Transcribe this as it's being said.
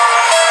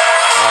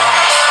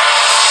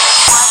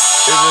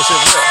this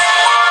shit real.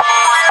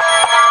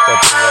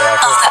 That's what I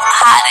feel. The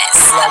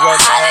hottest.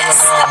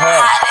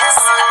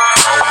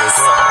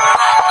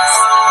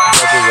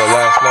 That is the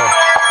last name.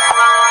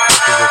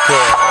 This is a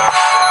kid.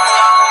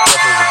 That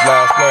is his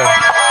last name.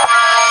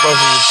 This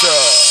is a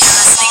child.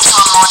 Listening to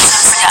a Morton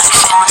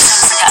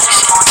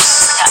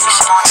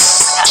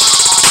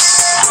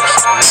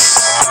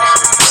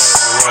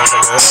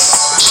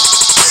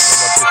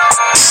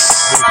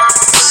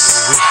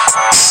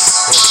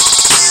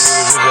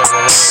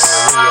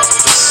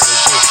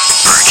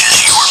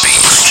Purchase your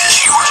beat.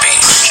 Purchase your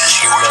beat.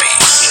 Purchase your beat.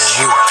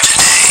 Purchase your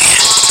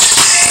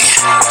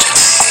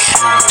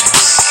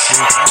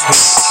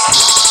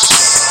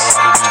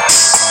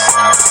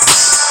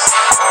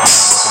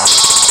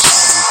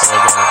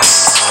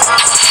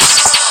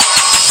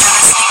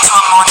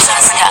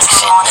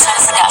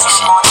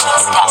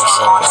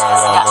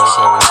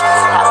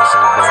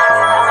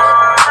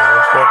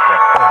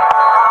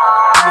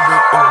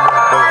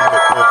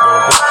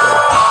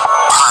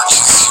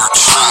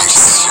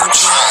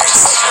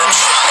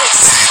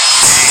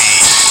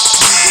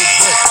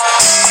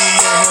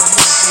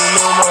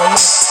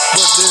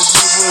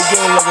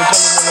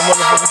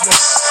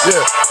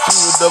Yeah, she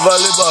was the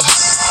volleyball.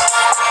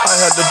 I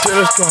had the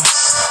tennis court.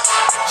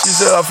 She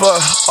said I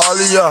fuck all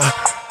of y'all.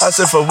 I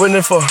said for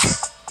winning for.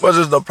 What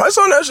is the price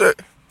on that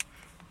shit?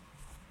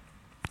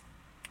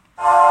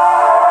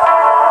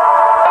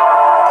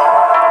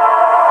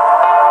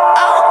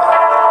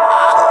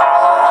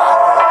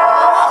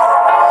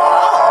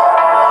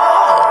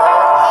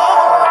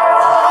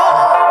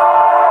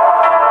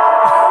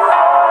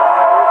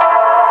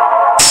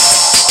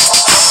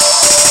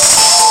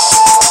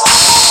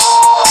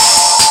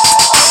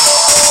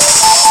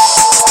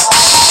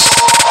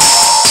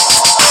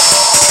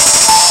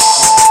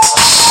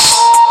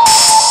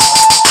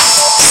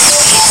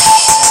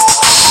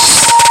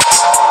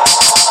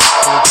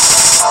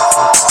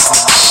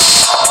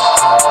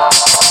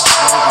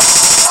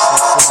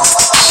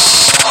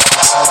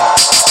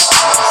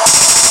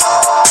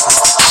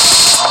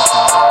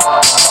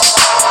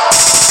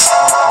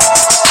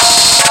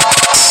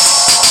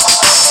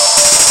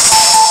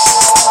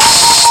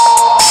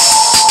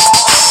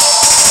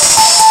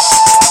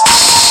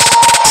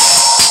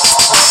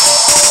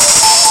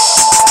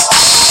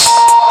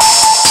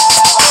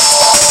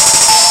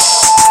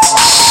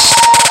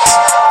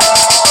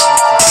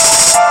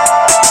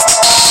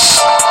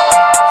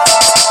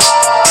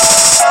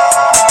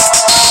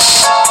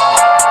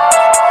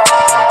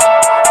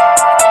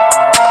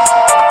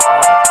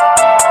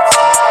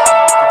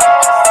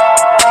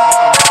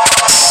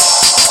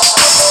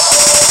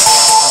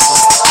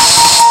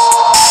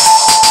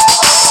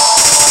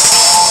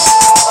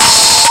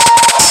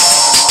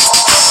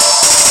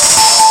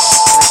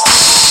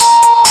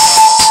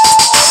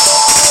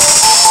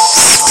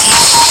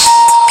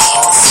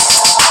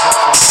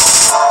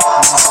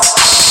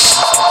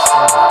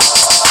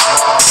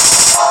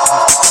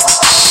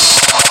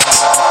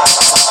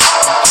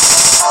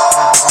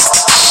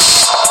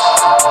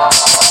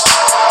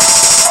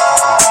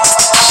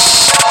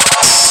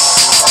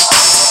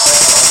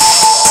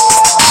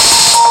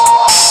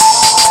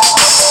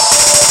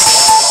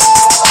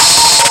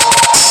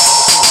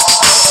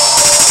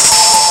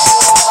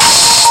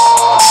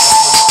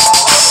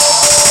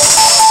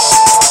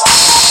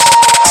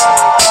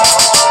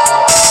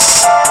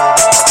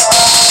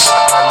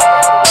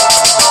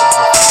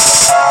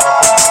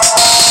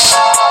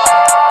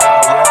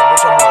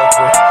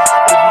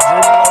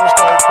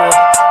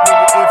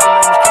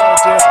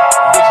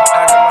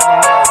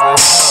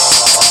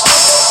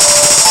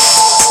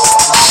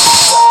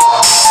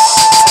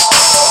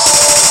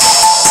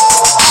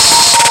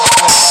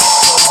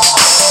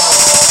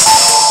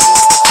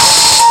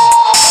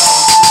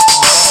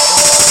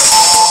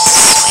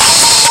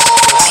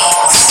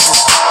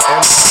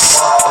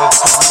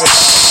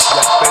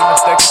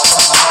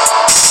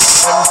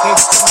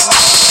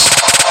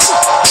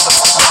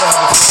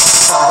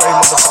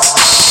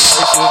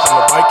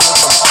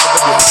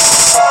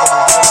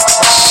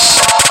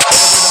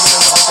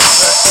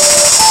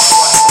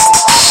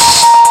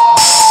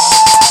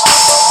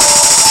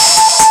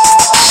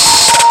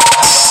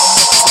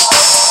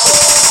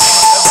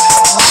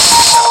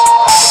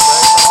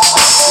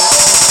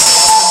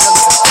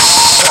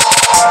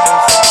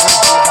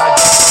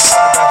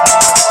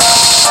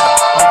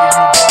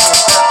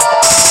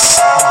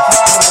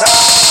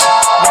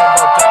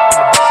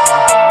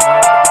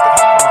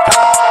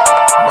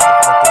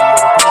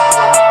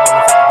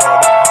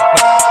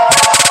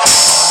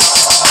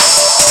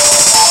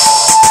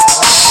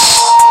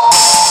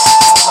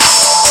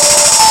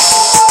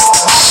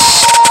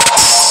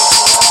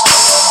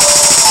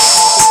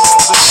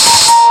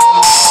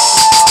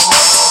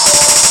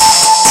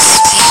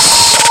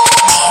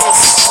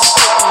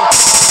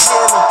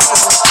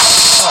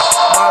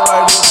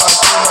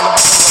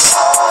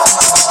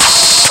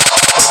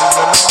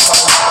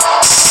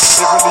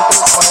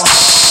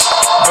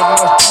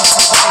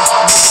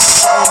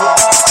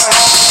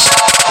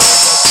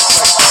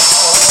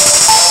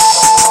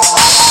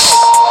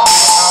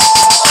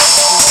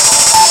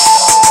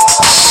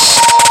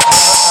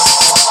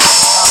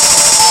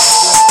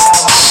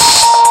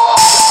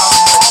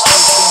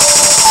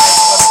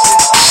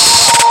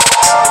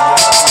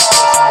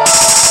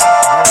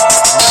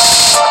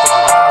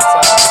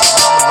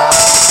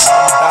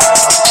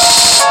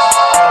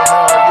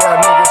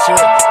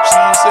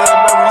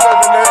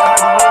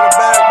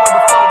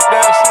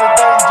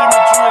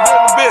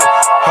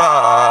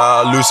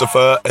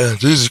 crucified, and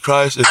Jesus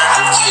Christ is in the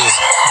middle.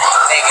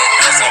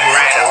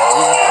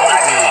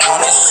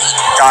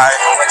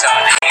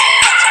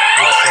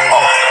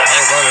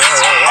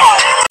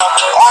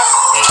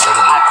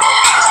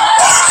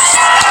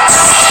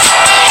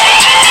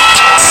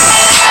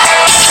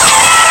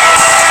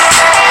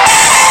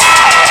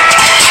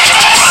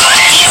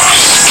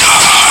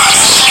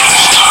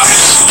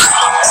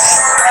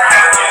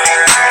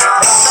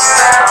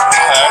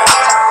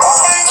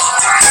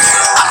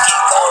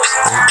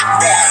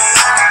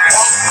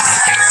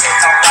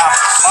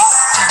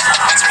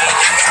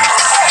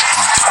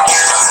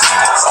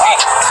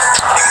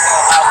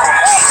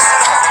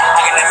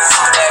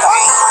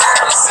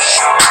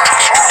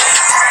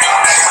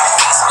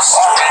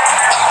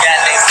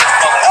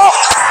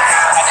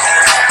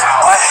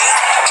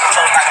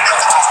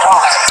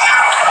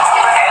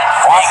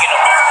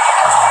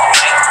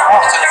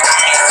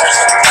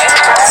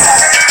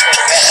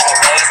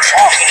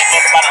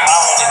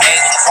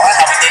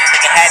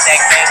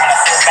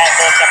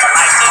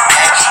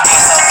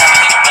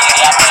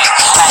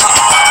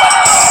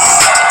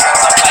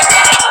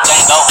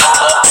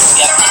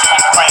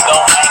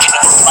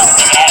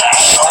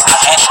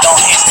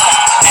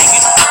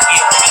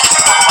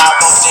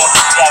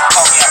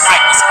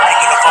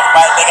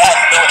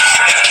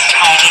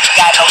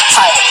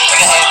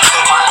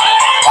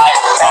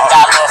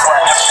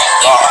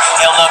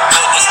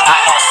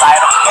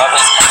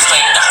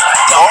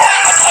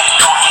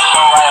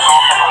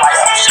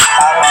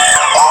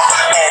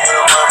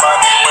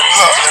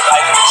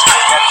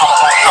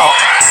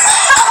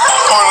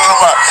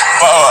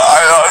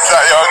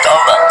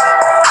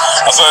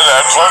 I said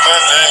that 20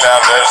 now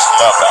that's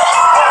nothing.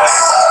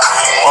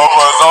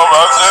 Motherfuckers know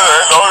about shit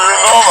they don't even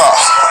know about.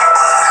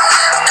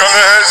 Come to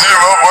that shit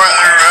before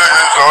you really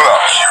get showed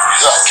up.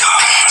 Yeah.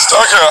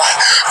 Stuck here,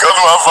 cause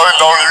motherfuckers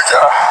don't even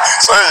care.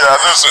 Say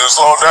yeah, this shit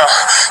slow down.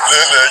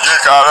 Then they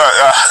get caught up,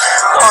 yeah.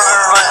 Don't even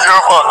really give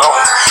a fuck though.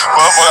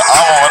 Motherfucker,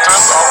 I'm on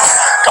this though.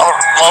 Come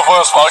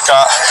motherfucker spot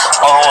car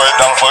on the way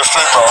down the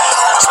street, bro.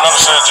 Smell the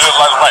shit just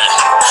like rain.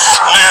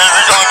 Nigga,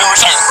 we gonna do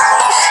shit.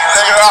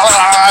 Nigga,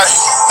 alright.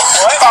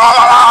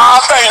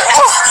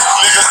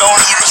 Niggas don't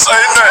even say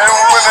nothing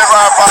when they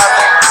ride by.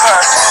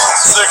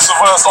 6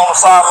 of us on the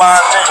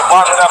sideline, nigga,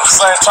 bonding at the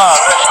same time,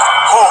 nigga.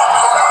 Who?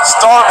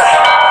 Starving.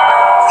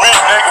 Me,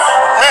 nigga.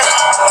 Me.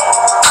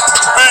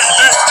 Me,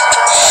 nigga.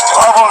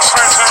 I'm on the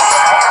street, nigga.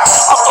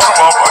 I thought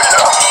about it,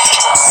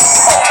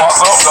 yeah. On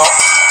myself, though.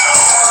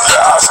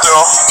 Yeah, I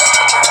still.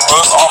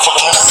 But it's off of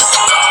the minute.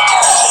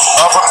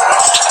 Off of the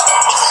minute.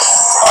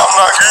 I'm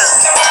not good.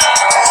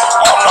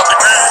 I'm not the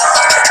good.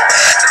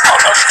 I'm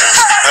not the good.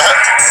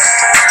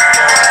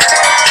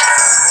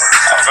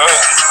 I feel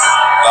it.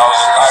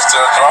 I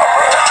still drop,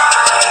 bro.